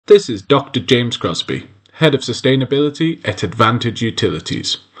This is Dr. James Crosby, Head of Sustainability at Advantage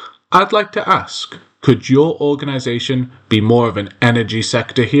Utilities. I'd like to ask, could your organisation be more of an energy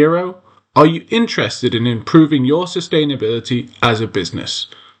sector hero? Are you interested in improving your sustainability as a business?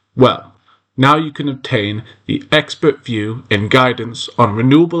 Well, now you can obtain the expert view and guidance on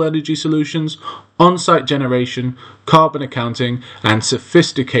renewable energy solutions, on-site generation, carbon accounting, and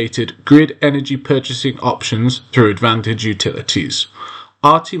sophisticated grid energy purchasing options through Advantage Utilities.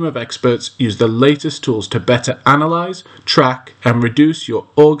 Our team of experts use the latest tools to better analyze, track, and reduce your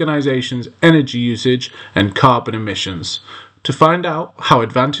organization's energy usage and carbon emissions. To find out how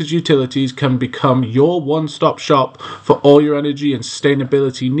Advantage Utilities can become your one-stop shop for all your energy and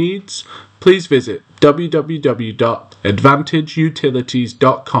sustainability needs, please visit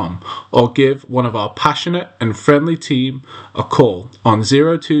www.advantageutilities.com or give one of our passionate and friendly team a call on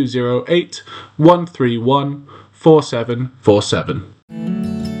 0208 131 4747.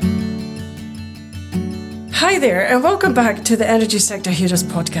 Hi there, and welcome back to the Energy Sector Heroes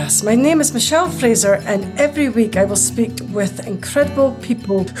podcast. My name is Michelle Fraser, and every week I will speak with incredible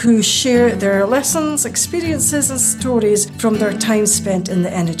people who share their lessons, experiences, and stories from their time spent in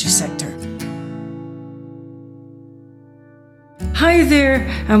the energy sector. Hi there,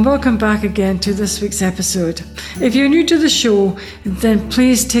 and welcome back again to this week's episode. If you're new to the show, then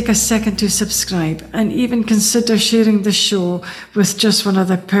please take a second to subscribe and even consider sharing the show with just one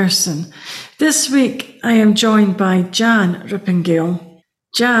other person. This week, I am joined by Jan Rippingale.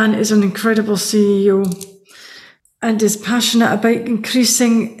 Jan is an incredible CEO and is passionate about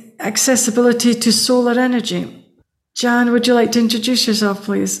increasing accessibility to solar energy. Jan, would you like to introduce yourself,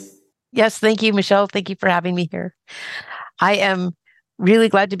 please? Yes, thank you, Michelle. Thank you for having me here. I am really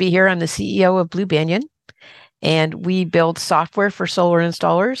glad to be here. I'm the CEO of Banyan, and we build software for solar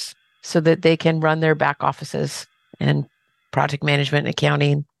installers so that they can run their back offices and project management,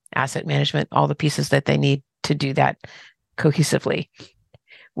 accounting, asset management, all the pieces that they need to do that cohesively.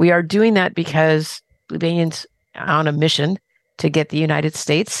 We are doing that because Banyan's on a mission to get the United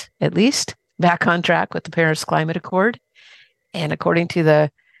States, at least, back on track with the Paris Climate Accord. And according to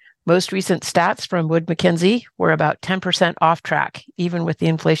the most recent stats from Wood Mackenzie, we're about 10% off track, even with the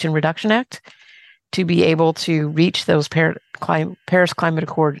Inflation Reduction Act, to be able to reach those Paris Climate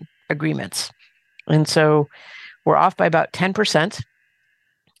Accord agreements. And so we're off by about 10%.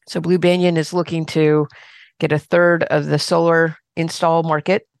 So Banyan is looking to get a third of the solar install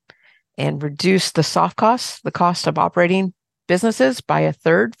market and reduce the soft costs, the cost of operating businesses, by a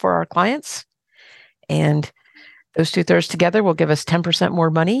third for our clients. And those 2/3 together will give us 10%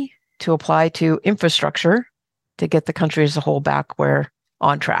 more money to apply to infrastructure to get the country as a whole back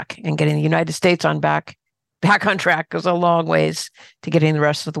on track. And getting the United States back on track goes a long ways to getting the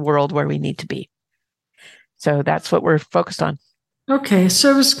rest of the world where we need to be. So that's what we're focused on. Okay,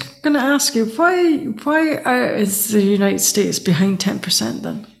 so I was going to ask you, why is the United States behind 10%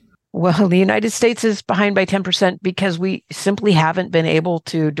 then? Well, the United States is behind by 10% because we simply haven't been able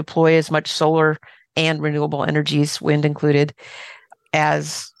to deploy as much solar and renewable energies, wind included,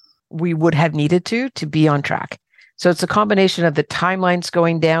 as we would have needed to be on track. So it's a combination of the timelines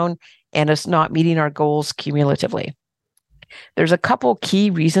going down and us not meeting our goals cumulatively. There's a couple key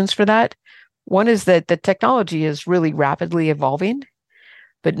reasons for that. One is that the technology is really rapidly evolving,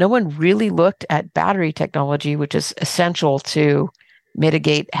 but no one really looked at battery technology, which is essential to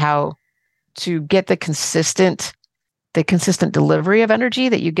mitigate how to get the consistent delivery of energy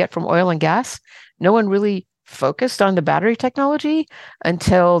that you get from oil and gas. No one really focused on the battery technology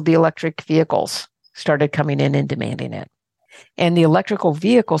until the electric vehicles started coming in and demanding it. And the electrical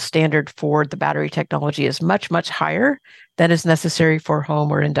vehicle standard for the battery technology is much, much higher than is necessary for home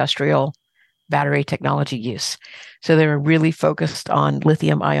or industrial battery technology use. So they were really focused on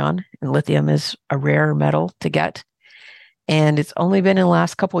lithium ion, and lithium is a rare metal to get. And it's only been in the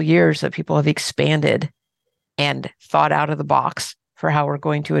last couple of years that people have expanded and thought out of the box for how we're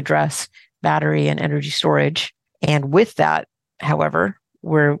going to address battery and energy storage. And with that, however,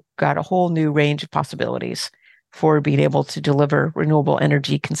 we've got a whole new range of possibilities for being able to deliver renewable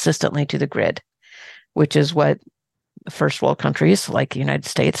energy consistently to the grid, which is what first world countries like the United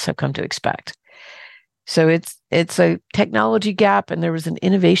States have come to expect. So it's a technology gap, and there was an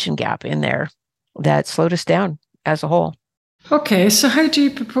innovation gap in there that slowed us down as a whole. Okay, so how do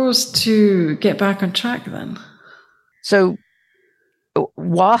you propose to get back on track then? So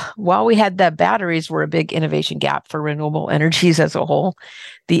while we had the batteries were a big innovation gap for renewable energies as a whole,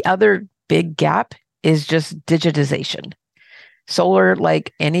 the other big gap is just digitization. Solar,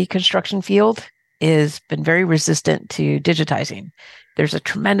 like any construction field, has been very resistant to digitizing. There's a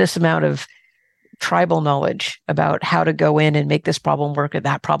tremendous amount of tribal knowledge about how to go in and make this problem work or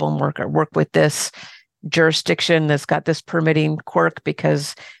that problem work, or work with this jurisdiction that's got this permitting quirk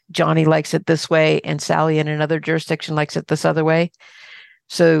because Johnny likes it this way and Sally in another jurisdiction likes it this other way.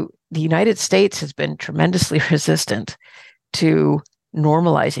 So the United States has been tremendously resistant to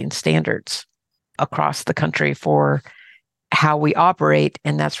normalizing standards across the country for how we operate,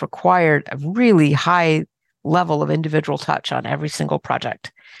 and that's required a really high level of individual touch on every single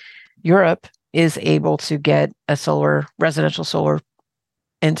project. Europe is able to get a residential solar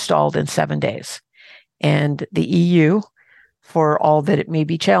installed in 7 days. And the EU, for all that it may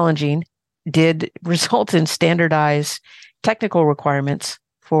be challenging, did result in standardized technical requirements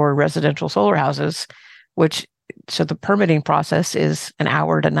for residential solar houses, so the permitting process is an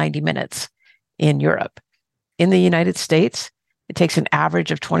hour to 90 minutes in Europe. In the United States, it takes an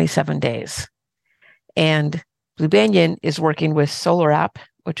average of 27 days. And Blue Banyan is working with Solar App,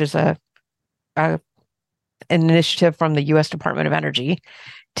 which is an initiative from the U.S. Department of Energy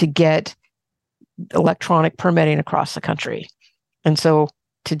to get electronic permitting across the country. And so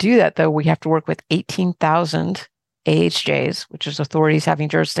to do that, though, we have to work with 18,000 AHJs, which is authorities having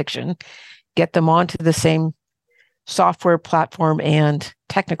jurisdiction, get them onto the same software platform and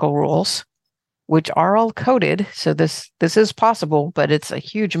technical rules, which are all coded. So this is possible, but it's a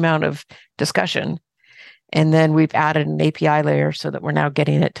huge amount of discussion. And then we've added an API layer so that we're now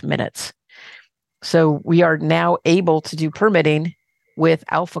getting it to minutes. So we are now able to do permitting with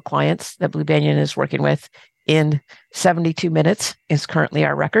alpha clients that Blue Banyan is working with in 72 minutes is currently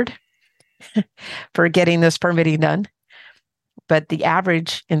our record for getting this permitting done. But the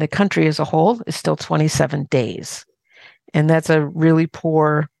average in the country as a whole is still 27 days. And that's a really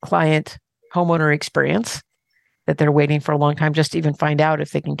poor client homeowner experience that they're waiting for a long time just to even find out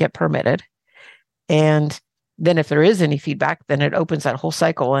if they can get permitted. And then if there is any feedback, then it opens that whole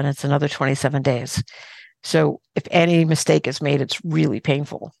cycle and it's another 27 days. So if any mistake is made, it's really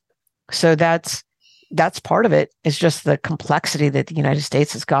painful. So that's part of it, is just the complexity that the United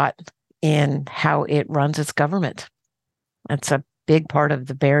States has got in how it runs its government. That's a big part of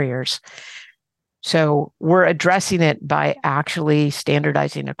the barriers. So we're addressing it by actually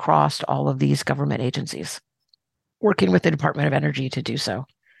standardizing across all of these government agencies, working with the Department of Energy to do so.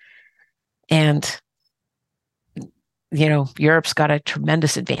 And, Europe's got a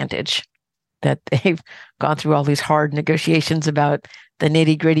tremendous advantage that they've gone through all these hard negotiations about the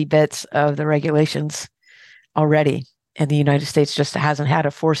nitty-gritty bits of the regulations already. And the United States just hasn't had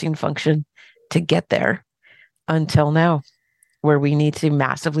a forcing function to get there until now, where we need to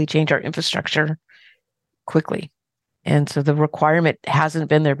massively change our infrastructure quickly. And so the requirement hasn't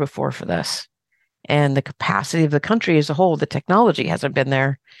been there before for this. And the capacity of the country as a whole, the technology hasn't been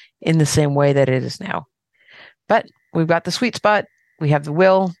there in the same way that it is now. But we've got the sweet spot. We have the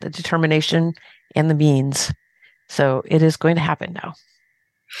will, the determination, and the means. So it is going to happen now.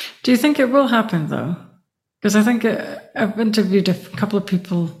 Do you think it will happen, though? Because I think I've interviewed a couple of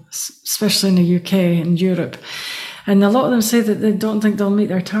people, especially in the UK and Europe, and a lot of them say that they don't think they'll meet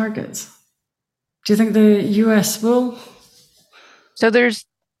their targets. Do you think the US will? So there's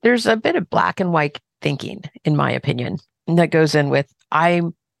a bit of black and white thinking, in my opinion, and that goes in with,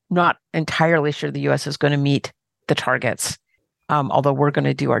 I'm not entirely sure the US is going to meet the targets, although we're going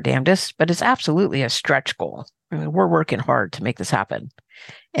to do our damnedest, but it's absolutely a stretch goal. I mean, we're working hard to make this happen.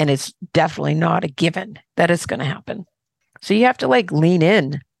 And it's definitely not a given that it's going to happen. So you have to lean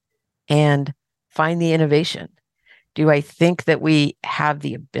in and find the innovation. Do I think that we have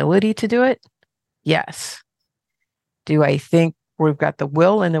the ability to do it? Yes. Do I think we've got the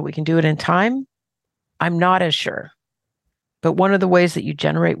will and that we can do it in time? I'm not as sure. But one of the ways that you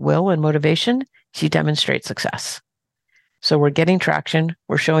generate will and motivation is you demonstrate success. So we're getting traction.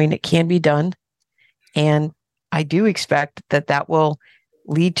 We're showing it can be done. And I do expect that will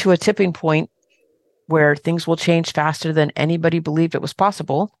lead to a tipping point where things will change faster than anybody believed it was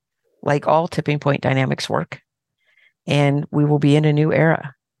possible, like all tipping point dynamics work. And we will be in a new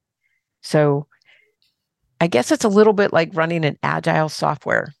era. So I guess it's a little bit like running an agile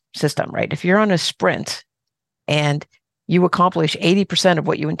software system, right? If you're on a sprint and you accomplish 80% of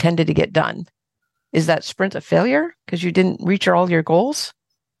what you intended to get done, is that sprint a failure because you didn't reach all your goals?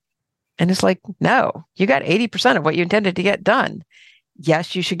 And it's like, no, you got 80% of what you intended to get done.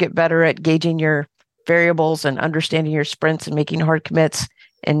 Yes, you should get better at gauging your variables and understanding your sprints and making hard commits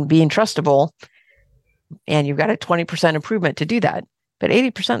and being trustable. And you've got a 20% improvement to do that. But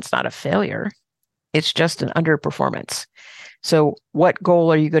 80% is not a failure. It's just an underperformance. So what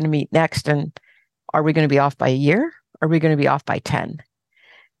goal are you going to meet next? And are we going to be off by a year? Are we going to be off by 10?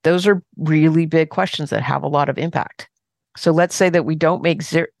 Those are really big questions that have a lot of impact. So let's say that we don't make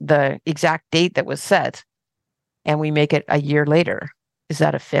the exact date that was set and we make it a year later. Is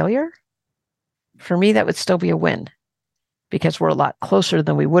that a failure? For me, that would still be a win because we're a lot closer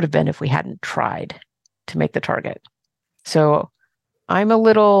than we would have been if we hadn't tried to make the target. So I'm a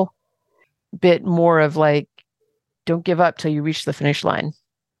little bit more of like, don't give up till you reach the finish line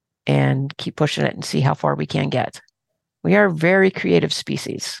and keep pushing it and see how far we can get. We are a very creative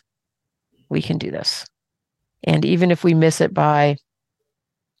species. We can do this. And even if we miss it by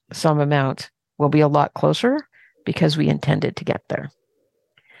some amount, we'll be a lot closer because we intended to get there.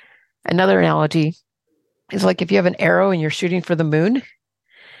 Another analogy is like if you have an arrow and you're shooting for the moon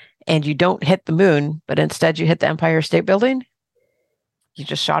and you don't hit the moon, but instead you hit the Empire State Building, you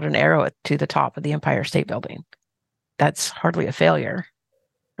just shot an arrow to the top of the Empire State Building. That's hardly a failure,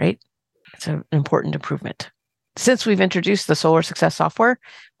 right? It's an important improvement. Since we've introduced the Solar Success software,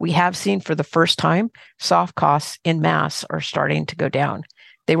 we have seen for the first time soft costs in mass are starting to go down.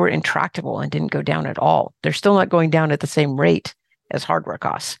 They were intractable and didn't go down at all. They're still not going down at the same rate as hardware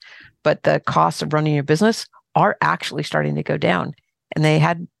costs, but the costs of running your business are actually starting to go down, and they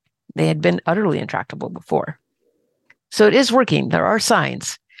had been utterly intractable before. So it is working. There are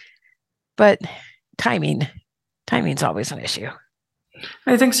signs, but timing's always an issue.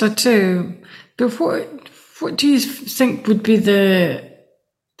 I think so too. But what do you think would be the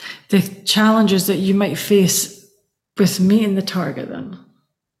challenges that you might face with meeting the target then?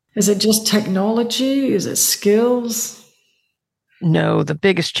 Is it just technology? Is it skills? No, the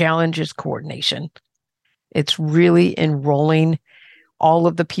biggest challenge is coordination. It's really enrolling all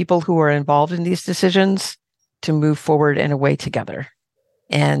of the people who are involved in these decisions to move forward in a way together.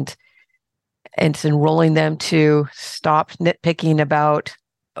 And it's enrolling them to stop nitpicking about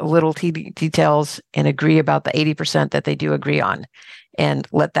little details and agree about the 80% that they do agree on, and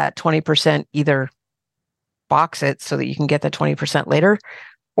let that 20% either box it so that you can get the 20% later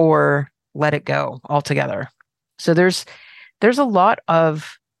or let it go altogether. So there's a lot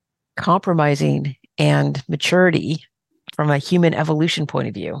of compromising and maturity from a human evolution point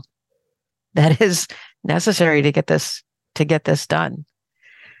of view that is necessary to get this done.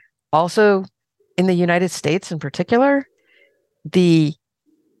 Also, in the United States in particular, the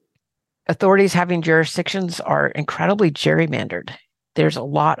authorities having jurisdictions are incredibly gerrymandered. There's a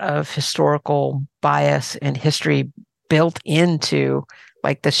lot of historical bias and history built into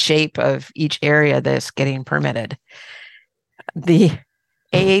like the shape of each area that's getting permitted. The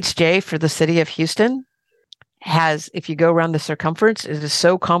AHJ for the city of Houston has, if you go around the circumference, it is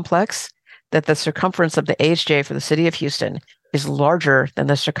so complex that the circumference of the AHJ for the city of Houston is larger than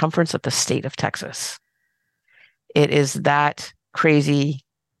the circumference of the state of Texas. It is that crazy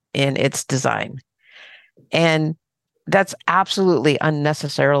in its design. And that's absolutely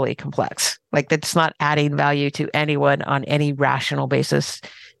unnecessarily complex. Like, that's not adding value to anyone on any rational basis.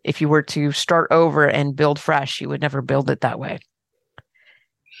 If you were to start over and build fresh, you would never build it that way.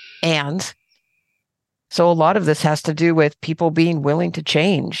 And so a lot of this has to do with people being willing to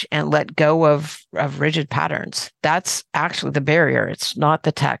change and let go of rigid patterns. That's actually the barrier. It's not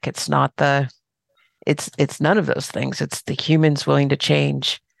the tech. It's not it's none of those things. It's the humans willing to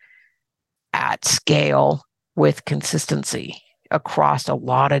change at scale with consistency across a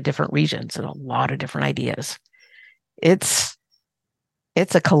lot of different regions and a lot of different ideas. It's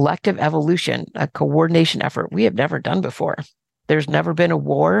a collective evolution, a coordination effort we have never done before. There's never been a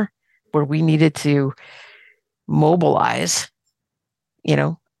war where we needed to mobilize,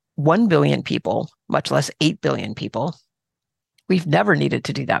 1 billion people, much less 8 billion people. We've never needed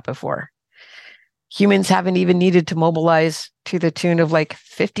to do that before. Humans haven't even needed to mobilize to the tune of like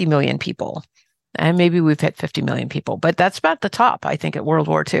 50 million people. And maybe we've hit 50 million people, but that's about the top, I think, at World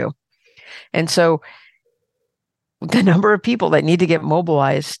War II. And so the number of people that need to get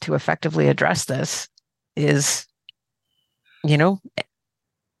mobilized to effectively address this is, it's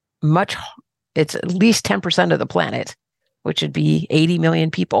at least 10% of the planet, which would be 80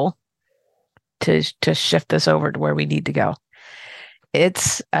 million people to shift this over to where we need to go.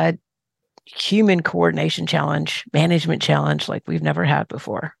 It's a human coordination challenge, management challenge like we've never had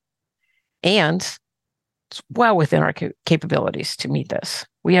before. And it's well within our capabilities to meet this.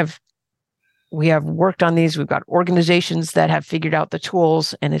 We have worked on these. We've got organizations that have figured out the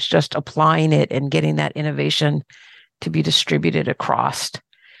tools, and it's just applying it and getting that innovation to be distributed across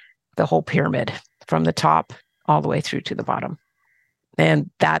the whole pyramid from the top all the way through to the bottom. And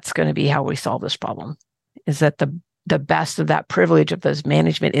that's going to be how we solve this problem, is that the best of that privilege of those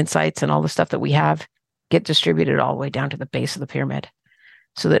management insights and all the stuff that we have get distributed all the way down to the base of the pyramid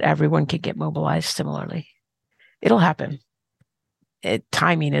so that everyone can get mobilized similarly. It'll happen.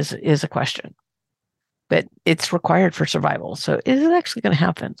 Timing is a question. but it's required for survival. So is it actually going to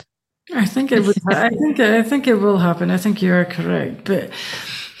happen? I think it would. I think it will happen. I think you are correct. But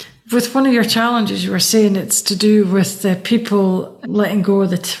with one of your challenges, you were saying it's to do with the people letting go of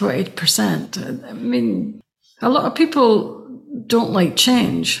the 20%. I mean, a lot of people don't like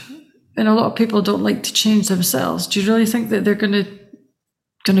change, and a lot of people don't like to change themselves. Do you really think that they're going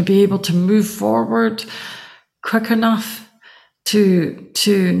to be able to move forward quick enough to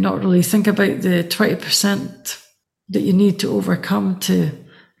not really think about the 20% that you need to overcome to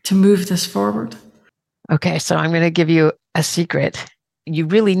move this forward? Okay, so I'm going to give you a secret. You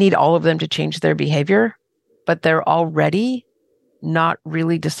really need all of them to change their behavior, but they're already not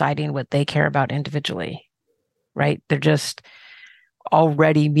really deciding what they care about individually, right? They're just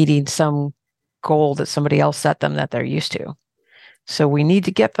already meeting some goal that somebody else set them that they're used to. So we need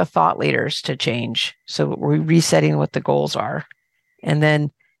to get the thought leaders to change. So we're resetting what the goals are, and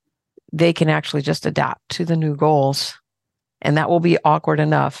then they can actually just adapt to the new goals. And that will be awkward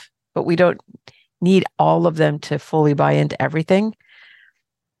enough, but we don't need all of them to fully buy into everything,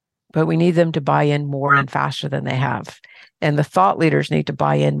 but we need them to buy in more and faster than they have. And the thought leaders need to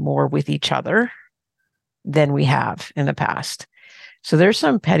buy in more with each other than we have in the past. So there's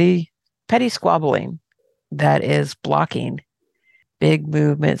some petty squabbling that is blocking big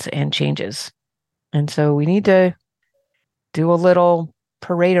movements and changes. And so we need to do a little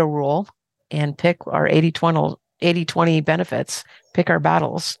Pareto rule and pick our 80-20 benefits, pick our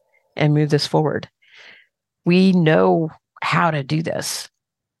battles, and move this forward. We know how to do this.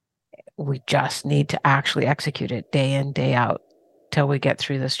 We just need to actually execute it day in, day out till we get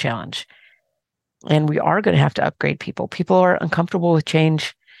through this challenge. And we are going to have to upgrade people. People are uncomfortable with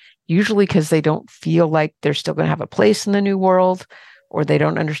change, usually because they don't feel like they're still going to have a place in the new world, or they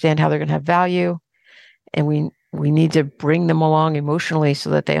don't understand how they're going to have value. And we need to bring them along emotionally so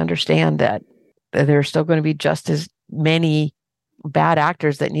that they understand that there are still going to be just as many bad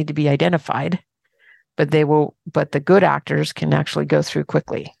actors that need to be identified, but the good actors can actually go through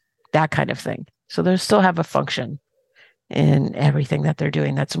quickly, that kind of thing. So they still have a function in everything that they're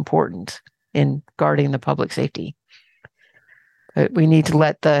doing that's important in guarding the public safety. But we need to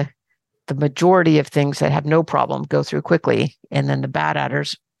let the majority of things that have no problem go through quickly, and then the bad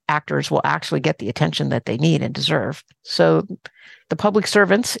actors will actually get the attention that they need and deserve. So the public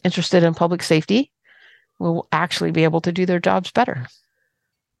servants interested in public safety will actually be able to do their jobs better.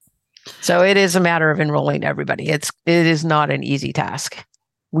 So it is a matter of enrolling everybody. It is not an easy task.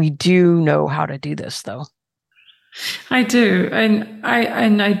 We do know how to do this, though. I do, and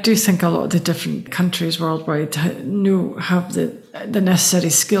I do think a lot of the different countries worldwide have the necessary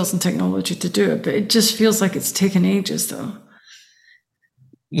skills and technology to do it, but it just feels like it's taken ages, though.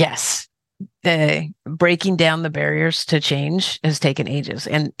 Yes, breaking down the barriers to change has taken ages,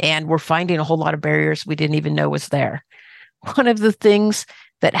 and we're finding a whole lot of barriers we didn't even know was there. One of the things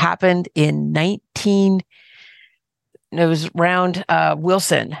that happened it was around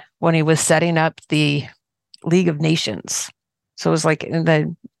Wilson when he was setting up the League of Nations. So it was like in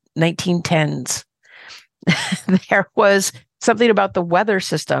the 1910s. There was something about the weather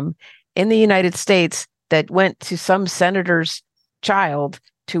system in the United States that went to some senator's child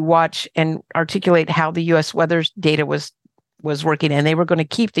to watch and articulate how the U.S. weather data was working, and they were going to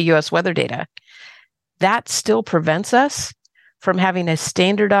keep the U.S. weather data. That still prevents us from having a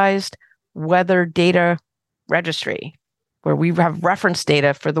standardized weather data registry where we have reference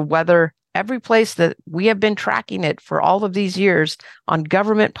data for the weather every place that we have been tracking it for all of these years on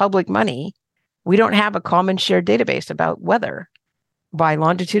government public money. We don't have a common shared database about weather by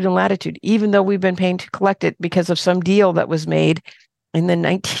longitude and latitude, even though we've been paying to collect it because of some deal that was made in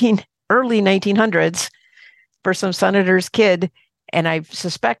the early 1900s for some senator's kid. And I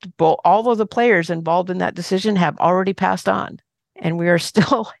suspect all of the players involved in that decision have already passed on, and we are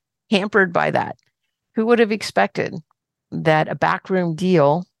still hampered by that. Who would have expected that a backroom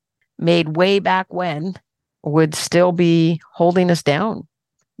deal made way back when would still be holding us down?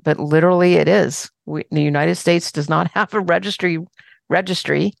 But literally it is. The United States does not have a weather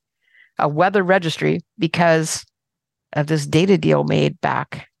registry, because of this data deal made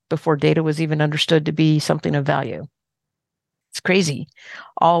back before data was even understood to be something of value. It's crazy.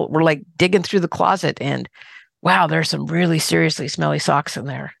 We're like digging through the closet, and wow, there's some really seriously smelly socks in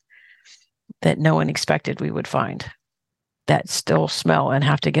there that no one expected we would find that still smell and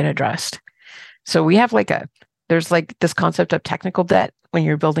have to get addressed. So we have there's this concept of technical debt when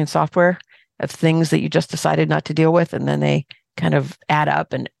you're building software, of things that you just decided not to deal with, and then they kind of add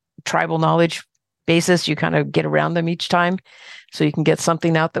up, and tribal knowledge basis, you kind of get around them each time so you can get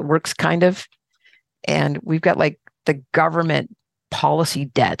something out that works kind of. And we've got the government policy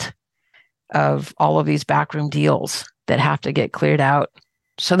debt of all of these backroom deals that have to get cleared out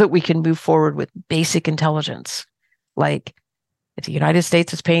so that we can move forward with basic intelligence. Like, if the United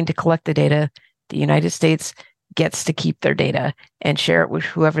States is paying to collect the data, the United States gets to keep their data and share it with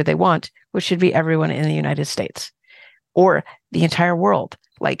whoever they want, which should be everyone in the United States or the entire world.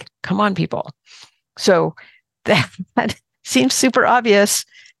 Like, come on, people. So that seems super obvious,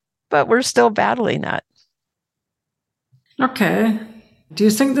 but we're still battling that. Okay. Do you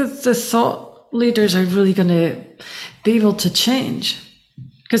think that the thought leaders are really going to be able to change?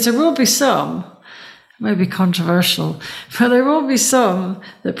 Because there will be some, it might be controversial, but there will be some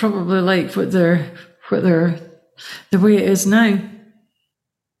that probably like the way it is now.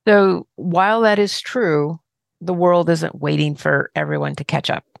 So while that is true, the world isn't waiting for everyone to catch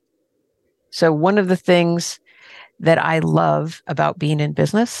up. So one of the things that I love about being in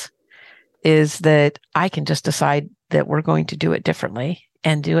business is that I can just decide that we're going to do it differently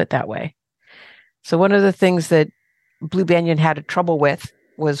and do it that way. So one of the things that Blue Banyan had a trouble with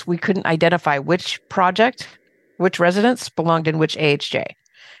was we couldn't identify which project, which residence belonged in which AHJ,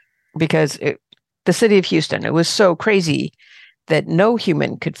 because the city of Houston, it was so crazy that no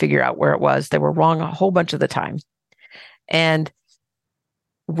human could figure out where it was. They were wrong a whole bunch of the time. And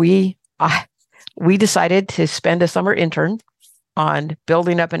we decided to spend a summer intern on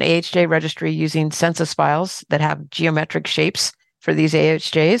building up an AHJ registry using census files that have geometric shapes for these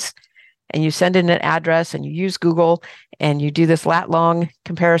AHJs. And you send in an address and you use Google and you do this lat-long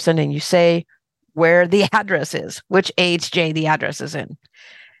comparison and you say where the address is, which AHJ the address is in.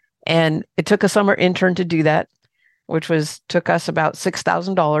 And it took a summer intern to do that, which took us about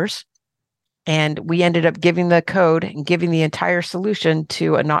 $6,000. And we ended up giving the code and giving the entire solution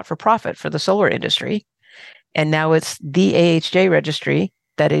to a not-for-profit for the solar industry. And now it's the AHJ registry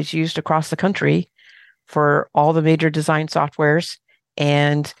that is used across the country for all the major design softwares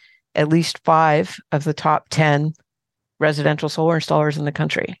and at least 5 of the top 10 residential solar installers in the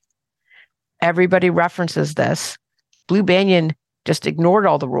country. Everybody references this. Blue Banyan just ignored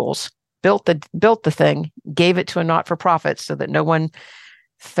all the rules, built the thing, gave it to a not-for-profit so that no one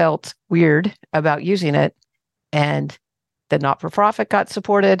felt weird about using it. And the not-for-profit got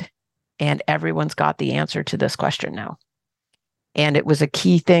supported, and everyone's got the answer to this question now. And it was a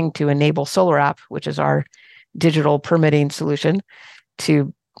key thing to enable Solar App, which is our digital permitting solution,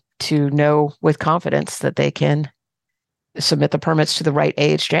 to know with confidence that they can submit the permits to the right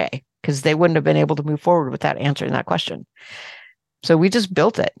AHJ, because they wouldn't have been able to move forward without answering that question. So we just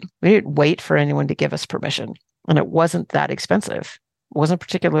built it. We didn't wait for anyone to give us permission. And it wasn't that expensive. It wasn't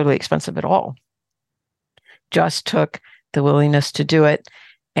particularly expensive at all. Just took the willingness to do it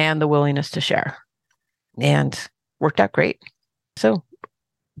and the willingness to share. And worked out great. So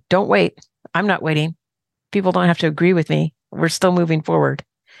don't wait. I'm not waiting. People don't have to agree with me. We're still moving forward.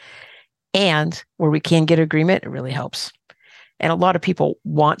 And where we can get agreement, it really helps. And a lot of people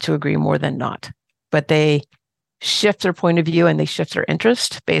want to agree more than not, but they shift their point of view and they shift their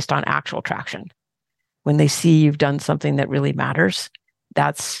interest based on actual traction. When they see you've done something that really matters,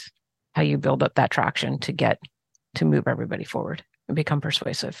 that's how you build up that traction to move everybody forward and become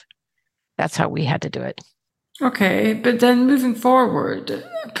persuasive. That's how we had to do it. Okay, but then moving forward,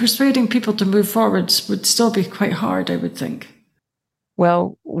 persuading people to move forwards would still be quite hard, I would think.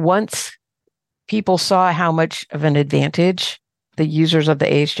 Well, once people saw how much of an advantage the users of the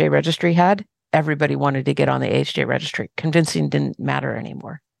AHJ registry had, everybody wanted to get on the AHJ registry. Convincing didn't matter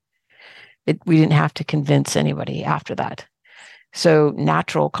anymore. We didn't have to convince anybody after that. So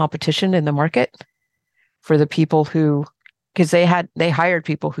natural competition in the market for the people who, because they hired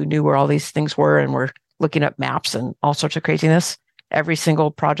people who knew where all these things were and were looking up maps and all sorts of craziness. Every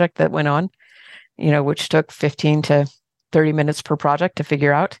single project that went on, which took 15 to 30 minutes per project to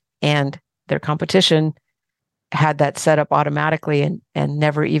figure out. And their competition had that set up automatically and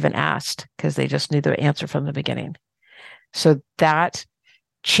never even asked because they just knew the answer from the beginning. So that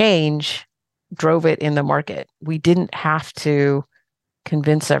change drove it in the market. We didn't have to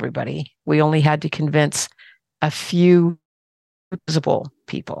convince everybody. We only had to convince a few visible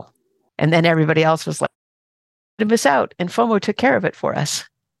people. And then everybody else was like, to miss out. And FOMO took care of it for us.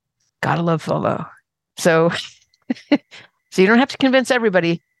 Gotta love FOMO. So you don't have to convince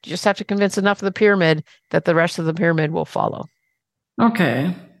everybody. You just have to convince enough of the pyramid that the rest of the pyramid will follow.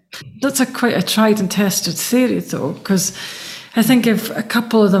 Okay. That's quite a tried and tested theory, though, because I think if a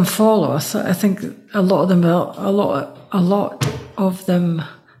couple of them follow, I think a lot of them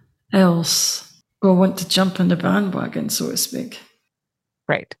else will want to jump on the bandwagon, so to speak.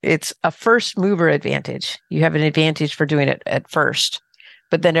 Right. It's a first mover advantage. You have an advantage for doing it at first,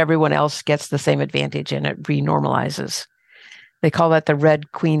 but then everyone else gets the same advantage and it renormalizes. They call that the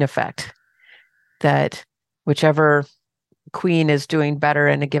Red Queen effect. that whichever queen is doing better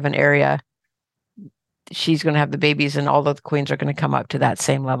in a given area, she's going to have the babies and all of the queens are going to come up to that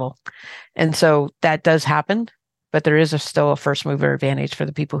same level. And so that does happen, but there is still a first mover advantage for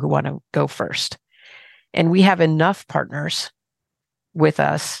the people who want to go first. And we have enough partners with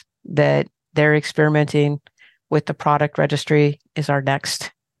us that they're experimenting with the product registry is our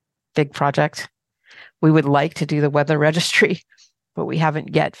next big project. We would like to do the weather registry, but we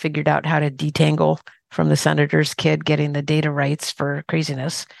haven't yet figured out how to detangle from the senator's kid getting the data rights for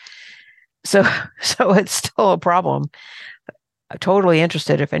craziness. So it's still a problem. I'm totally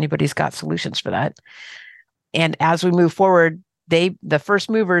interested if anybody's got solutions for that. And as we move forward, the first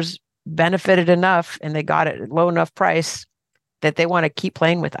movers benefited enough and they got it at low enough price that they want to keep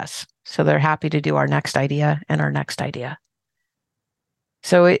playing with us. So they're happy to do our next idea and our next idea.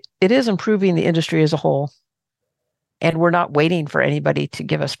 So it is improving the industry as a whole. And we're not waiting for anybody to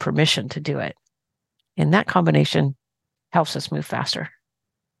give us permission to do it. And that combination helps us move faster.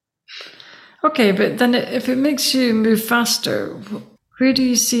 Okay, but then if it makes you move faster, where do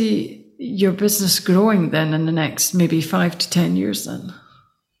you see your business growing then in the next maybe 5 to 10 years then?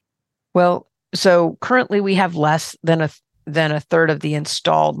 Well, so currently we have less than a third of the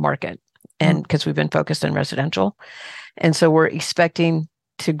installed market, and because we've been focused on residential. And so we're expecting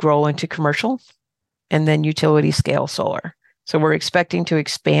to grow into commercial and then utility scale solar. So we're expecting to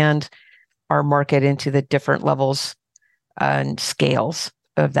expand our market into the different levels and scales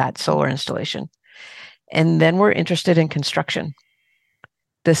of that solar installation. And then we're interested in construction.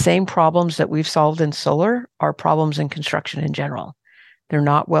 The same problems that we've solved in solar are problems in construction in general. They're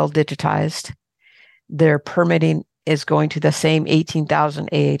not well digitized. Their permitting is going to the same 18,000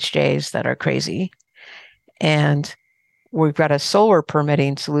 AHJs that are crazy. And we've got a solar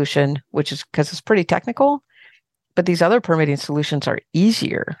permitting solution, which is because it's pretty technical, but these other permitting solutions are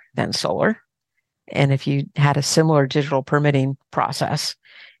easier than solar. And if you had a similar digital permitting process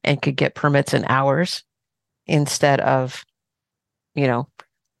and could get permits in hours instead of,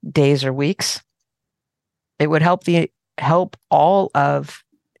 days or weeks, it would help all of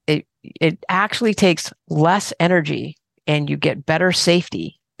it. It actually takes less energy and you get better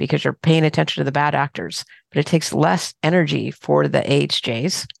safety because you're paying attention to the bad actors, but it takes less energy for the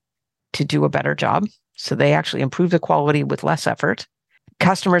AHJs to do a better job. So they actually improve the quality with less effort.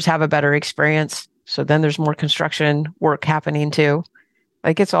 Customers have a better experience. So then there's more construction work happening too.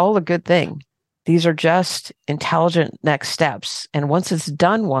 Like it's all a good thing. These are just intelligent next steps. And once it's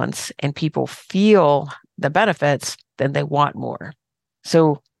done once and people feel the benefits, then they want more.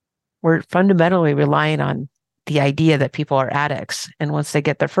 So we're fundamentally relying on the idea that people are addicts. And once they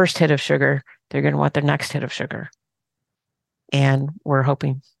get their first hit of sugar, they're going to want their next hit of sugar. And we're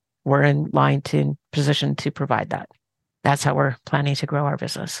hoping we're in position to provide that. That's how we're planning to grow our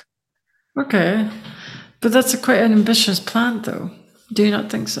business. Okay. But that's quite an ambitious plan, though. Do you not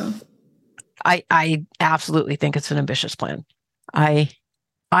think so? I absolutely think it's an ambitious plan. I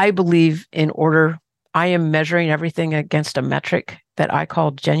believe I am measuring everything against a metric that I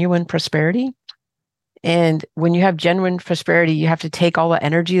call genuine prosperity. And when you have genuine prosperity, you have to take all the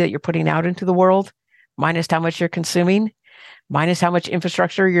energy that you're putting out into the world, minus how much you're consuming, minus how much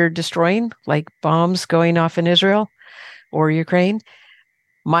infrastructure you're destroying, like bombs going off in Israel or Ukraine,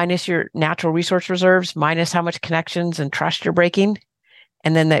 minus your natural resource reserves, minus how much connections and trust you're breaking.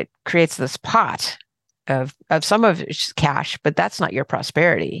 And then that creates this pot of some of it's cash, but that's not your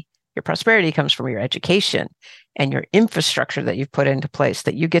prosperity. Your prosperity comes from your education and your infrastructure that you've put into place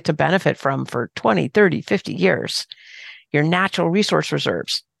that you get to benefit from for 20, 30, 50 years. Your natural resource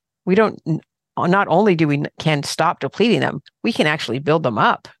reserves. Not only can stop depleting them, we can actually build them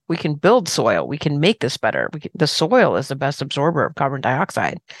up. We can build soil. We can make this better. The soil is the best absorber of carbon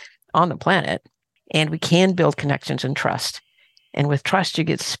dioxide on the planet. And we can build connections and trust. And with trust, you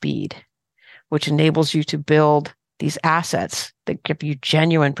get speed, which enables you to build these assets that give you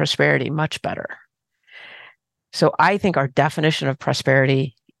genuine prosperity much better. So I think our definition of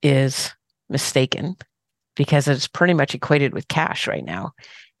prosperity is mistaken because it's pretty much equated with cash right now.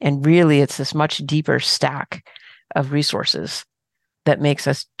 And really, it's this much deeper stack of resources that makes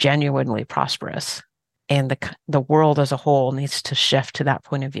us genuinely prosperous. And the world as a whole needs to shift to that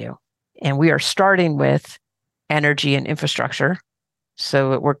point of view. And we are starting with energy and infrastructure.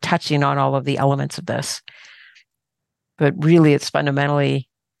 So we're touching on all of the elements of this. But really, it's fundamentally,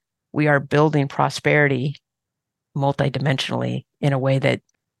 we are building prosperity multidimensionally in a way that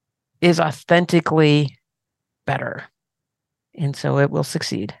is authentically better. And so it will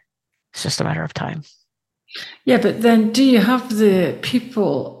succeed. It's just a matter of time. Yeah, but then do you have the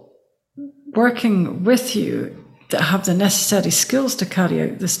people working with you that have the necessary skills to carry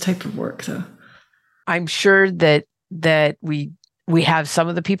out this type of work, though? I'm sure that we have some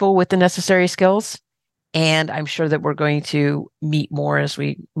of the people with the necessary skills, and I'm sure that we're going to meet more as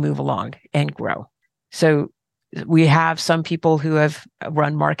we move along and grow. So we have some people who have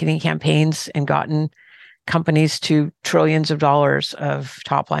run marketing campaigns and gotten companies to trillions of dollars of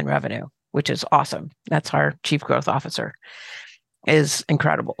top line revenue, which is awesome. That's our chief growth officer, is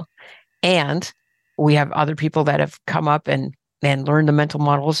incredible. And we have other people that have come up and learned the mental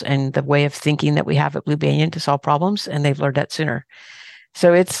models and the way of thinking that we have at Blue Banyan to solve problems, and they've learned that sooner.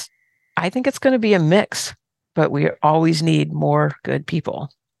 So I think it's going to be a mix, but we always need more good people.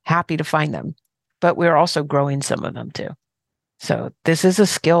 Happy to find them, but we're also growing some of them too. So this is a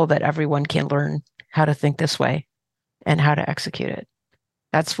skill that everyone can learn, how to think this way and how to execute it.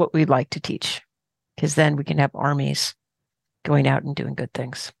 That's what we'd like to teach, because then we can have armies going out and doing good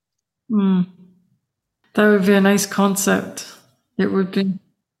things. That would be a nice concept. It would be.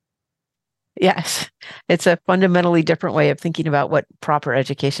 Yes, it's a fundamentally different way of thinking about what proper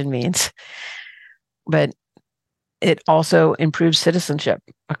education means. But it also improves citizenship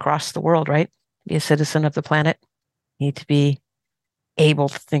across the world, right? Be a citizen of the planet. You need to be able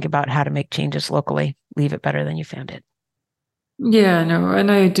to think about how to make changes locally. Leave it better than you found it. Yeah, no,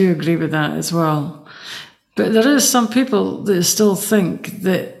 and I do agree with that as well. But there is some people that still think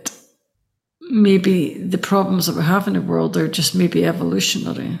that maybe the problems that we have in the world are just maybe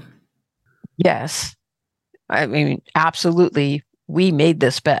evolutionary. Yes. I mean, absolutely. We made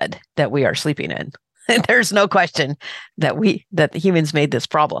this bed that we are sleeping in. There's no question that the humans made this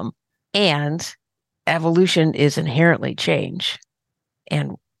problem. And evolution is inherently change.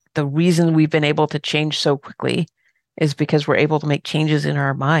 And the reason we've been able to change so quickly is because we're able to make changes in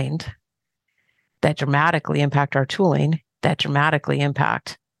our mind that dramatically impact our tooling, that dramatically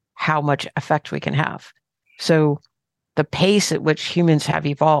impact how much effect we can have. So the pace at which humans have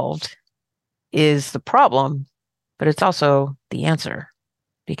evolved is the problem, but it's also the answer,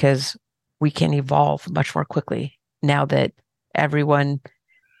 because we can evolve much more quickly now that everyone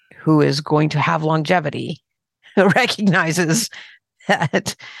who is going to have longevity recognizes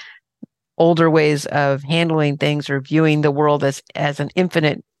that older ways of handling things or viewing the world as an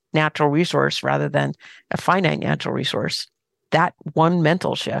infinite natural resource rather than a finite natural resource. That one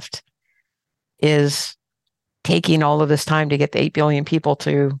mental shift is taking all of this time to get the 8 billion people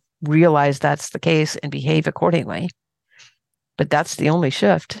to realize that's the case and behave accordingly. But that's the only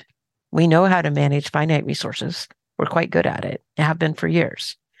shift. We know how to manage finite resources. We're quite good at it, have been for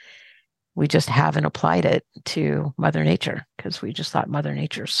years. We just haven't applied it to Mother Nature because we just thought Mother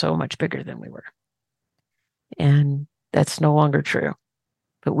Nature is so much bigger than we were. And that's no longer true.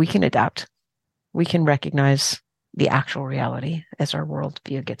 But we can adapt. We can recognize the actual reality as our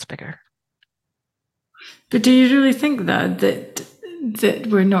worldview gets bigger. But do you really think that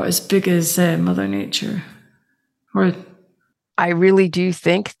we're not as big as Mother Nature? Or I really do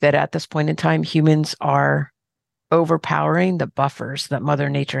think that at this point in time, humans are overpowering the buffers that Mother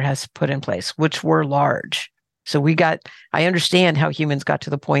Nature has put in place, which were large. So I understand how humans got to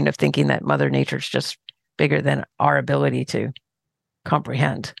the point of thinking that Mother Nature is just bigger than our ability to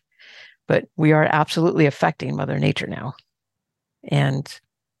comprehend. But we are absolutely affecting Mother Nature now. And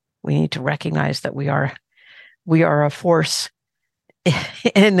we need to recognize that we are a force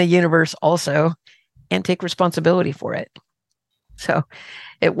in the universe also, and take responsibility for it. So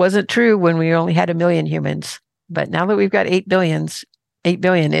it wasn't true when we only had 1 million humans, but now that we've got 8 billion,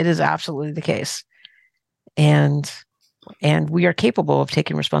 it is absolutely the case. And we are capable of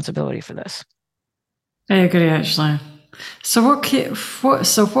taking responsibility for this. I agree, actually. So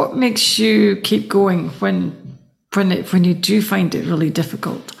what makes you keep going when you do find it really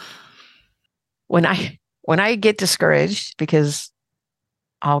difficult? When I get discouraged because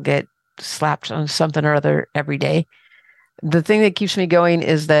I'll get slapped on something or other every day, the thing that keeps me going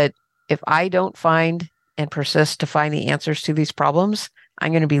is that if I don't find and persist to find the answers to these problems,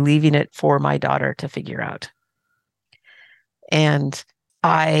 I'm going to be leaving it for my daughter to figure out. And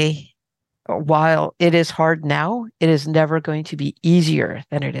while it is hard now, it is never going to be easier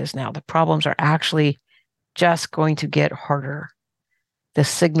than it is now. The problems are actually just going to get harder. The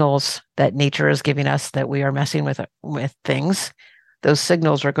signals that nature is giving us that we are messing with things, those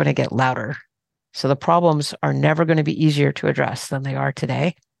signals are going to get louder. So the problems are never going to be easier to address than they are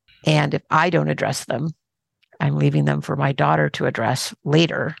today. And if I don't address them, I'm leaving them for my daughter to address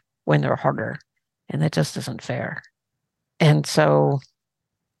later when they're harder. And that just isn't fair. And so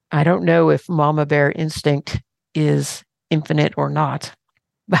I don't know if mama bear instinct is infinite or not,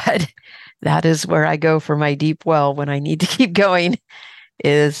 but that is where I go for my deep well when I need to keep going,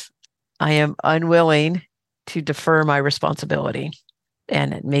 is I am unwilling to defer my responsibility.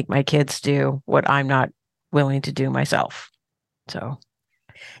 and make my kids do what I'm not willing to do myself. So,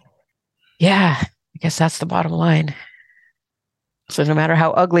 yeah, I guess that's the bottom line. So no matter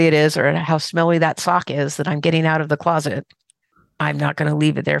how ugly it is or how smelly that sock is that I'm getting out of the closet, I'm not going to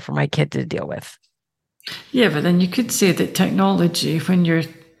leave it there for my kid to deal with. Yeah, but then you could say that technology, when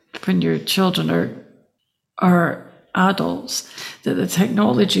your children are adults, that the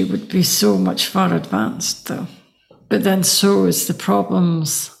technology would be so much far advanced, though. But then so is the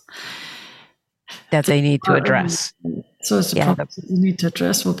problems that they need to address. So it's the problems that they need to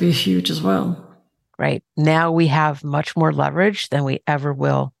address will be huge as well. Right. Now we have much more leverage than we ever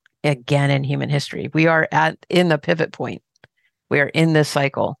will again in human history. We are in the pivot point. We are in this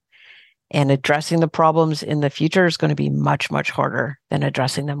cycle. And addressing the problems in the future is going to be much, much harder than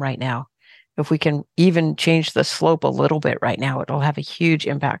addressing them right now. If we can even change the slope a little bit right now, it'll have a huge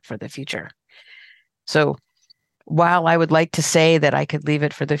impact for the future. So while I would like to say that I could leave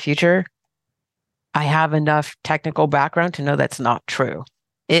it for the future, I have enough technical background to know that's not true.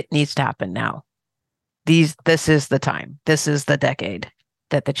 It needs to happen now. This is the time. This is the decade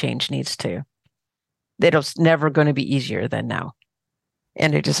that the change needs to. It's never going to be easier than now.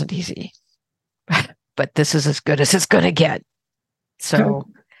 And it isn't easy. But this is as good as it's going to get. So,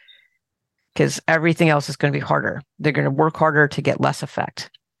 because everything else is going to be harder. They're going to work harder to get less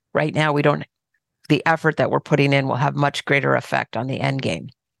effect. Right now, the effort that we're putting in will have much greater effect on the end game.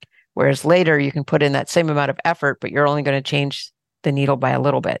 Whereas later, you can put in that same amount of effort, but you're only going to change the needle by a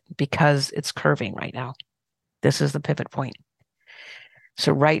little bit because it's curving right now. This is the pivot point.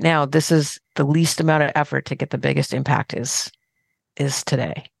 So right now, this is the least amount of effort to get the biggest impact is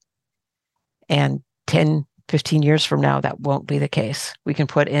today. And 10, 15 years from now, that won't be the case. We can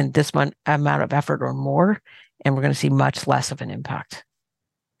put in this amount of effort or more, and we're going to see much less of an impact.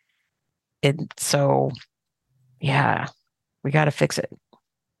 So, yeah, we got to fix it.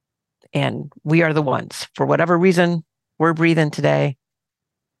 And we are the ones. For whatever reason, we're breathing today.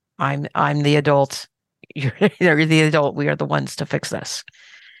 I'm the adult. You're the adult. We are the ones to fix this.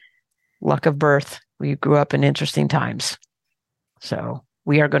 Luck of birth. We grew up in interesting times. So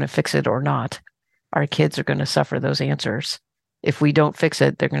we are going to fix it or not. Our kids are going to suffer those answers. If we don't fix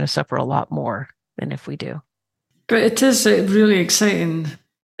it, they're going to suffer a lot more than if we do. But it is really exciting,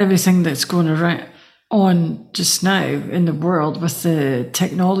 everything that's going on just now in the world with the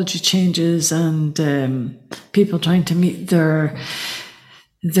technology changes and people trying to meet their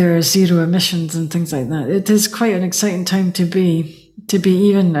zero emissions and things like that. It is quite an exciting time to be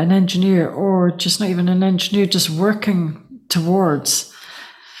even an engineer, or just not even an engineer, just working towards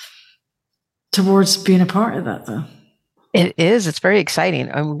being a part of that, though. It is. It's very exciting.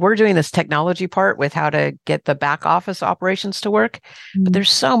 We're doing this technology part with how to get the back office operations to work, but there's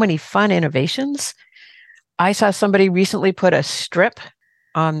so many fun innovations. I saw somebody recently put a strip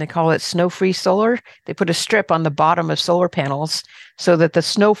on, they call it snow-free solar. They put a strip on the bottom of solar panels so that the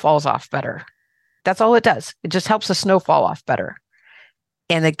snow falls off better. That's all it does. It just helps the snow fall off better.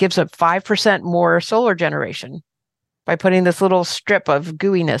 And it gives up 5% more solar generation by putting this little strip of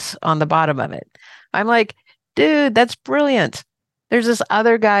gooiness on the bottom of it. I'm like, dude, that's brilliant. There's this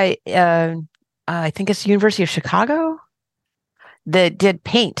other guy, I think it's the University of Chicago, that did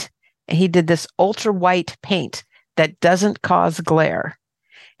paint. And he did this ultra white paint that doesn't cause glare.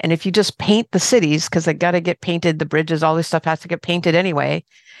 And if you just paint the cities, because they got to get painted, the bridges, all this stuff has to get painted anyway,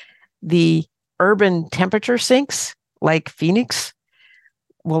 the urban temperature sinks, like Phoenix,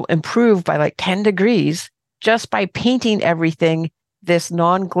 will improve by like 10 degrees just by painting everything this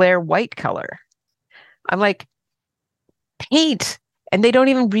non-glare white color. I'm like, paint. And they don't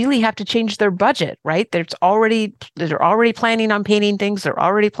even really have to change their budget, right? They're already planning on painting things. They're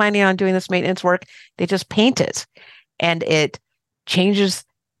already planning on doing this maintenance work. They just paint it. And it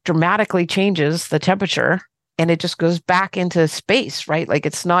dramatically changes the temperature, and it just goes back into space, right? Like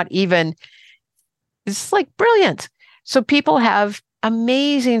it's like brilliant. So people have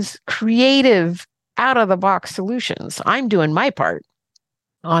amazing, creative, out-of-the-box solutions. I'm doing my part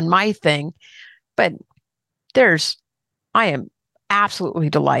on my thing, but I am absolutely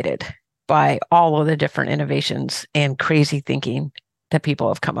delighted by all of the different innovations and crazy thinking that people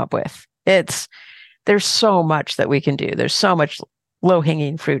have come up with. There's so much that we can do. There's so much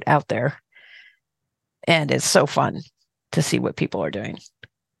low-hanging fruit out there. And it's so fun to see what people are doing.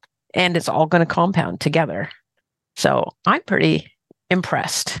 And it's all going to compound together. So I'm pretty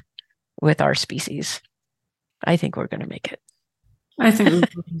impressed with our species. I think we're going to make it. I think we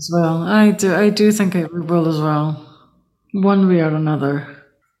will as well. I do think we will as well. One way or another.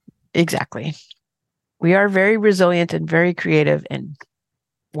 Exactly. We are very resilient and very creative. And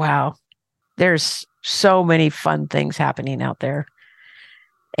wow, there's so many fun things happening out there.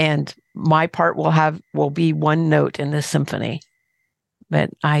 And my part will be one note in this symphony. But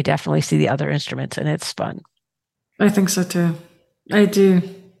I definitely see the other instruments, and it's fun. I think so too. I do.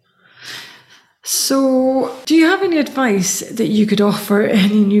 So, do you have any advice that you could offer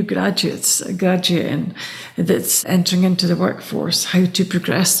any new graduates, graduating that's entering into the workforce, how to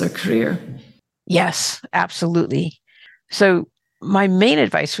progress their career? Yes, absolutely. So, my main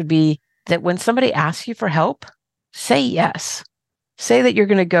advice would be that when somebody asks you for help, say yes. Say that you're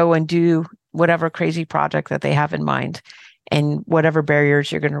going to go and do whatever crazy project that they have in mind and whatever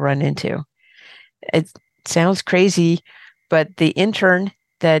barriers you're going to run into. It sounds crazy, but the intern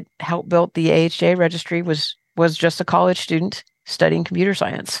that helped build the AHJ registry was just a college student studying computer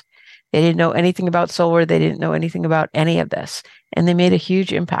science. They didn't know anything about solar. They didn't know anything about any of this, and they made a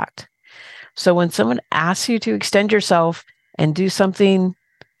huge impact. So when someone asks you to extend yourself and do something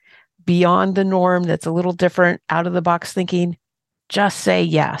beyond the norm that's a little different, out of the box thinking, just say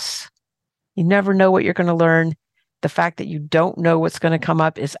yes. You never know what you're going to learn. The fact that you don't know what's going to come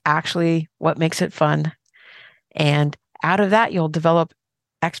up is actually what makes it fun. And out of that, you'll develop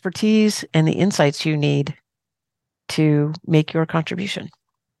expertise and the insights you need to make your contribution.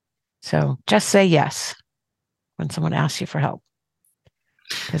 So just say yes when someone asks you for help,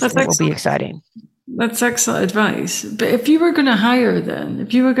 because it will be exciting. That's excellent advice. But if you were going to hire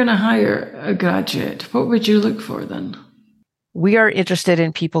a graduate, what would you look for then? We are interested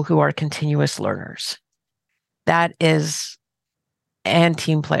in people who are continuous learners. That is, and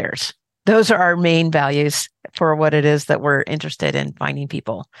team players. Those are our main values for what it is that we're interested in finding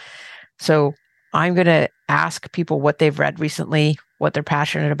people. So I'm going to ask people what they've read recently, what they're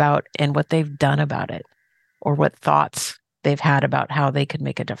passionate about, and what they've done about it, or what thoughts they've had about how they could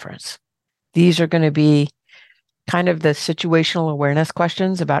make a difference. These are going to be kind of the situational awareness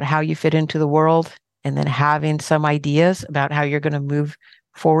questions about how you fit into the world, and then having some ideas about how you're going to move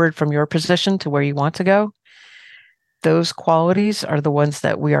forward from your position to where you want to go. Those qualities are the ones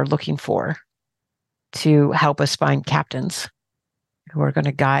that we are looking for to help us find captains who are going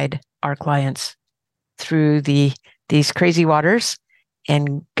to guide our clients through these crazy waters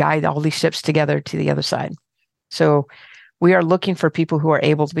and guide all these ships together to the other side. So we are looking for people who are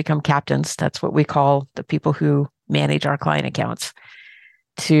able to become captains. That's what we call the people who manage our client accounts,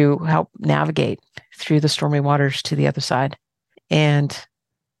 to help navigate through the stormy waters to the other side. And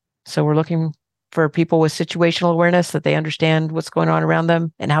so we're looking for people with situational awareness, that they understand what's going on around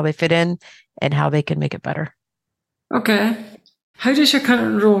them and how they fit in and how they can make it better. Okay. How does your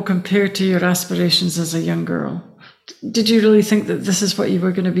current role compare to your aspirations as a young girl? Did you really think that this is what you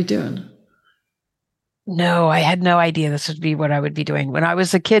were going to be doing? No, I had no idea this would be what I would be doing. When I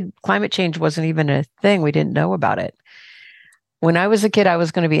was a kid, climate change wasn't even a thing. We didn't know about it. When I was a kid, I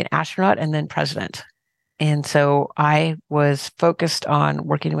was going to be an astronaut and then president. And so I was focused on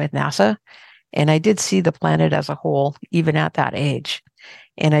working with NASA. And I did see the planet as a whole, even at that age.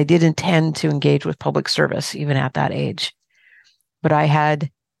 And I did intend to engage with public service, even at that age. But I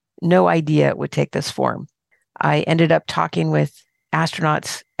had no idea it would take this form. I ended up talking with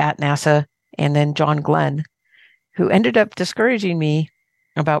astronauts at NASA and then John Glenn, who ended up discouraging me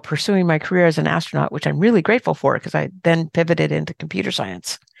about pursuing my career as an astronaut, which I'm really grateful for, because I then pivoted into computer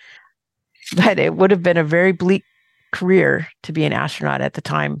science. But it would have been a very bleak career to be an astronaut at the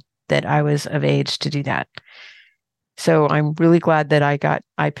time that I was of age to do that. So I'm really glad that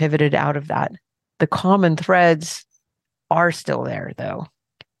I pivoted out of that. The common threads are still there, though,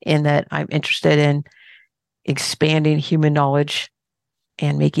 in that I'm interested in expanding human knowledge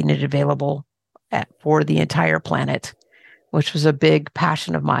and making it available for the entire planet, which was a big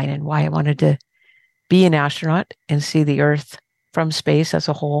passion of mine and why I wanted to be an astronaut and see the Earth from space as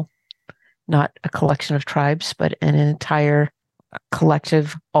a whole, not a collection of tribes, but an entire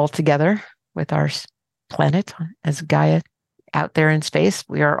collective altogether with our planet as Gaia out there in space.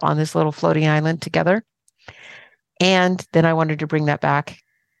 We are on this little floating island together. And then I wanted to bring that back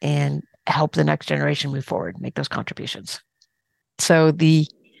and help the next generation move forward, make those contributions. So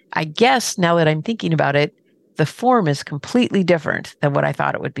I guess now that I'm thinking about it, the form is completely different than what I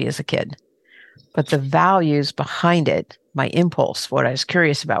thought it would be as a kid. But the values behind it, my impulse, what I was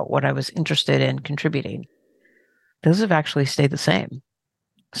curious about, what I was interested in contributing, those have actually stayed the same.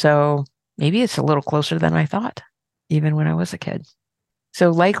 So maybe it's a little closer than I thought, even when I was a kid. So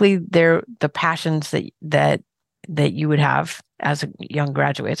likely the passions that you would have as a young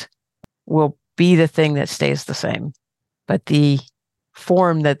graduate will be the thing that stays the same. But the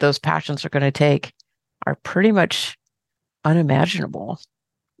form that those passions are going to take are pretty much unimaginable,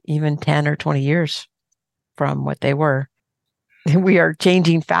 even 10 or 20 years from what they were. We are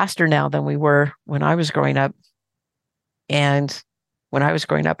changing faster now than we were when I was growing up. And when I was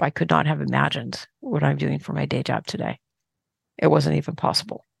growing up, I could not have imagined what I'm doing for my day job today. It wasn't even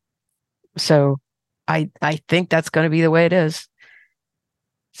possible. So I think that's going to be the way it is.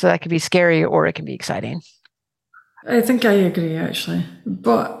 So that can be scary or it can be exciting. I think I agree, actually.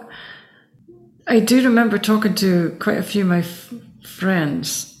 But I do remember talking to quite a few of my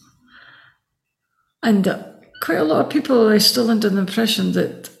friends, and quite a lot of people are still under the impression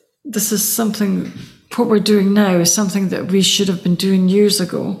that this is something, what we're doing now is something that we should have been doing years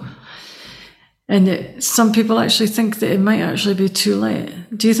ago. And some people actually think that it might actually be too late.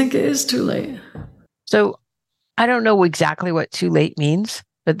 Do you think it is too late? So I don't know exactly what too late means,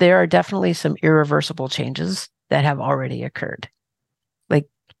 but there are definitely some irreversible changes that have already occurred. Like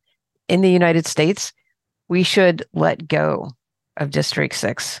in the United States, we should let go of District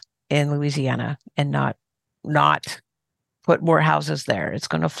 6 in Louisiana and not put more houses there. It's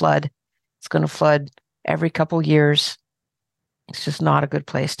going to flood. It's going to flood every couple years. It's just not a good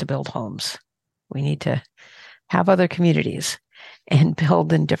place to build homes. We need to have other communities and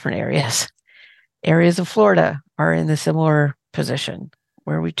build in different areas. Areas of Florida are in a similar position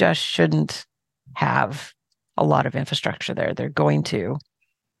where we just shouldn't have a lot of infrastructure there. They're going to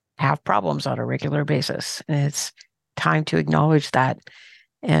have problems on a regular basis. And it's time to acknowledge that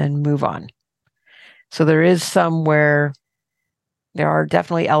and move on. So there is some where there are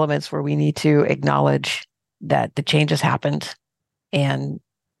definitely elements where we need to acknowledge that the change has happened and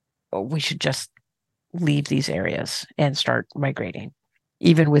we should just leave these areas and start migrating,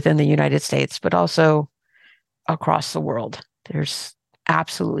 even within the United States, but also across the world. There's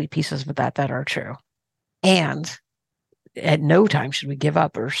absolutely pieces of that are true. And at no time should we give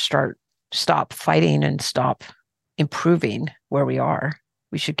up or stop fighting and stop improving where we are.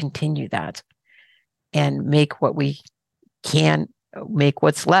 We should continue that and make what we can, make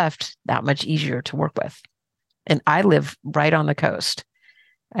what's left that much easier to work with. And I live right on the coast.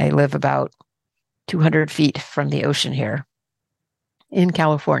 I live about 200 feet from the ocean here in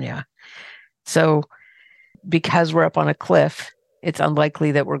California. So because we're up on a cliff, it's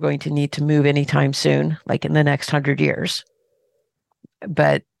unlikely that we're going to need to move anytime soon, like in the next 100 years.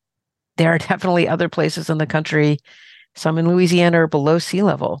 But there are definitely other places in the country, some in Louisiana are below sea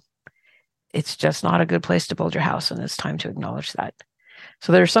level. It's just not a good place to build your house, and it's time to acknowledge that.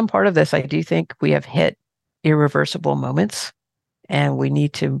 So there's some part of this, I do think we have hit irreversible moments, and we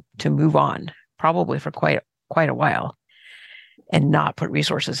need to move on, probably for quite a while, and not put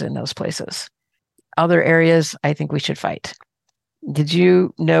resources in those places. Other areas, I think we should fight. Did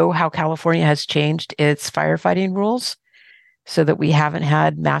you know how California has changed its firefighting rules so that we haven't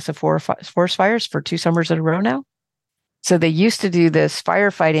had massive forest fires for 2 summers in a row now? So they used to do this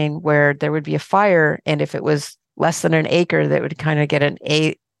firefighting where there would be a fire, and if it was less than an acre, that would kind of get an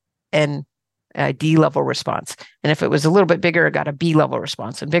A and a D level response. And if it was a little bit bigger, it got a B level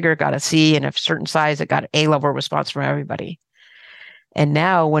response, and bigger, it got a C, and if certain size, it got an A level response from everybody. And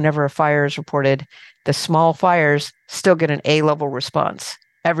now whenever a fire is reported, the small fires still get an A level response.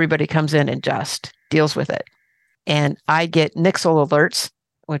 Everybody comes in and just deals with it. And I get NIXL alerts,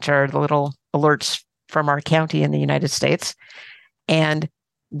 which are the little alerts from our county in the United States. And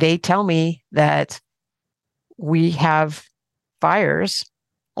they tell me that we have fires,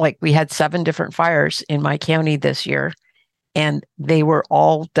 like we had 7 different fires in my county this year, and they were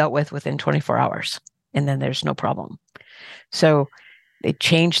all dealt with within 24 hours. And then there's no problem. So they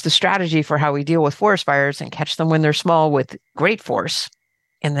changed the strategy for how we deal with forest fires and catch them when they're small with great force.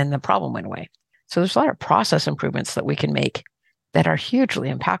 And then the problem went away. So there's a lot of process improvements that we can make that are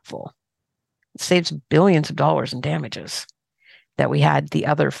hugely impactful. It saves billions of dollars in damages that we had the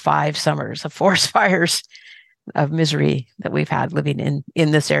other 5 summers of forest fires of misery that we've had living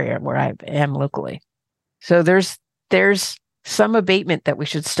in this area where I am locally. So there's some abatement that we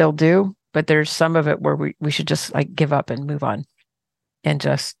should still do, but there's some of it where we should just like give up and move on and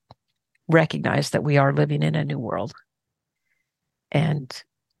just recognize that we are living in a new world and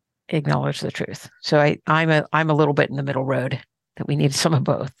acknowledge the truth. So I'm a little bit in the middle road, that we need some of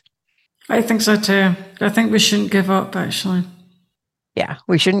both. I think so too. I think we shouldn't give up, actually. Yeah,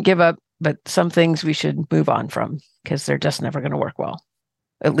 we shouldn't give up, but some things we should move on from because they're just never going to work well,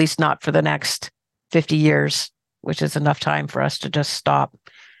 at least not for the next 50 years, which is enough time for us to just stop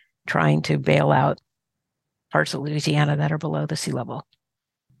trying to bail out parts of Louisiana that are below the sea level.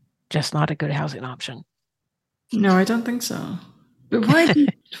 Just not a good housing option. No, I don't think so. But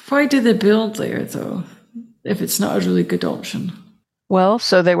why do they build there, though, if it's not a really good option? Well,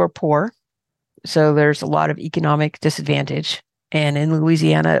 so they were poor. So there's a lot of economic disadvantage. And in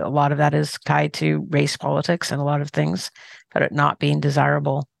Louisiana, a lot of that is tied to race politics and a lot of things about it not being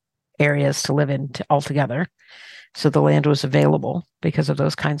desirable areas to live in altogether. So the land was available because of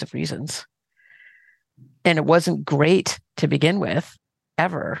those kinds of reasons. And it wasn't great to begin with,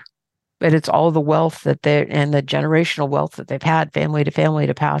 ever. But it's all the wealth and the generational wealth that they've had family to family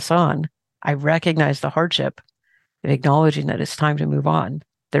to pass on. I recognize the hardship of acknowledging that it's time to move on.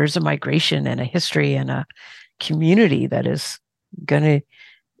 There's a migration and a history and a community that is going to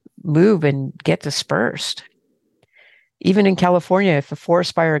move and get dispersed. Even in California, if a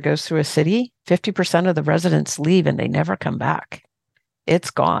forest fire goes through a city, 50% of the residents leave and they never come back. It's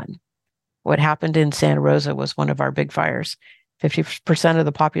gone. What happened in Santa Rosa was one of our big fires. 50% of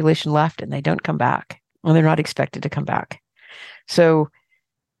the population left and they don't come back, and they're not expected to come back. So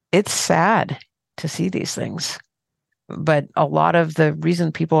it's sad to see these things. But a lot of the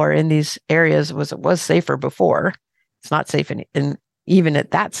reason people are in these areas was it was safer before. It's not safe in even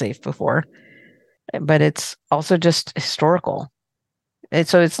at that safe before, but it's also just historical. And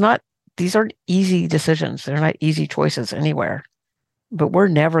so these aren't easy decisions. They're not easy choices anywhere, but we're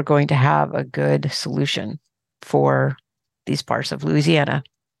never going to have a good solution for these parts of Louisiana.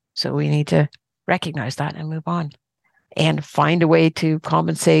 So we need to recognize that and move on and find a way to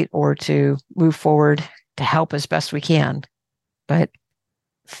compensate or to move forward to help as best we can. But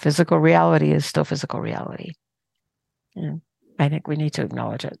physical reality is still physical reality. And I think we need to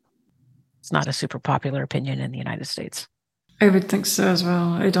acknowledge it. It's not a super popular opinion in the United States. I would think so as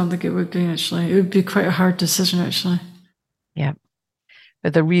well. I don't think it would be, actually. It would be quite a hard decision, actually. Yeah.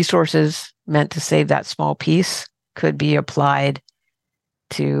 But the resources meant to save that small piece could be applied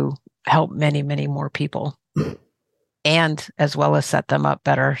to help many, many more people, and as well as set them up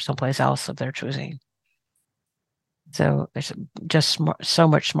better someplace else of their choosing. So there's just so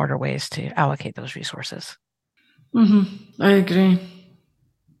much smarter ways to allocate those resources. I agree.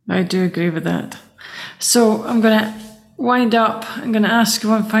 I do agree with that. So I'm going to wind up. I'm going to ask you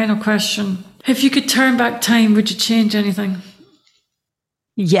one final question. If you could turn back time, would you change anything?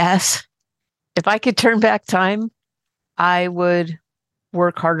 Yes. If I could turn back time, I would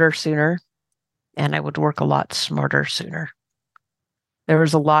work harder sooner, and I would work a lot smarter sooner. There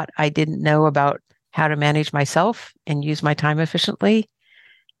was a lot I didn't know about how to manage myself and use my time efficiently,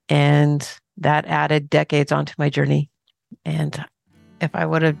 and that added decades onto my journey. And if I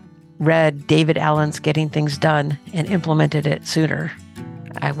would have read David Allen's Getting Things Done and implemented it sooner,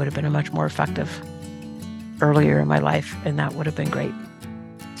 I would have been a much more effective earlier in my life, and that would have been great.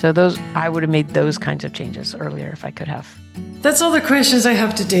 So I would have made those kinds of changes earlier if I could have. That's all the questions I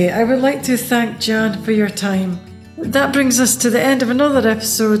have today. I would like to thank Jan for your time. That brings us to the end of another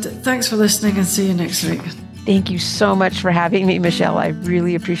episode. Thanks for listening, and see you next week. Thank you so much for having me, Michelle. I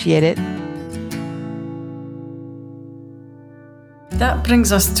really appreciate it. That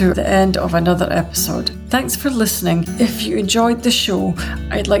brings us to the end of another episode. Thanks for listening. If you enjoyed the show,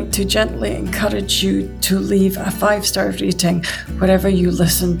 I'd like to gently encourage you to leave a 5-star rating wherever you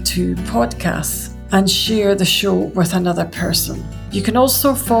listen to podcasts, and share the show with another person. You can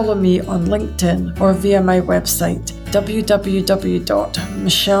also follow me on LinkedIn or via my website,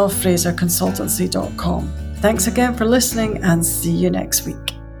 www.michellefraserconsultancy.com. Thanks again for listening, and see you next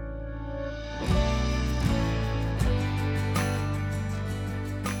week.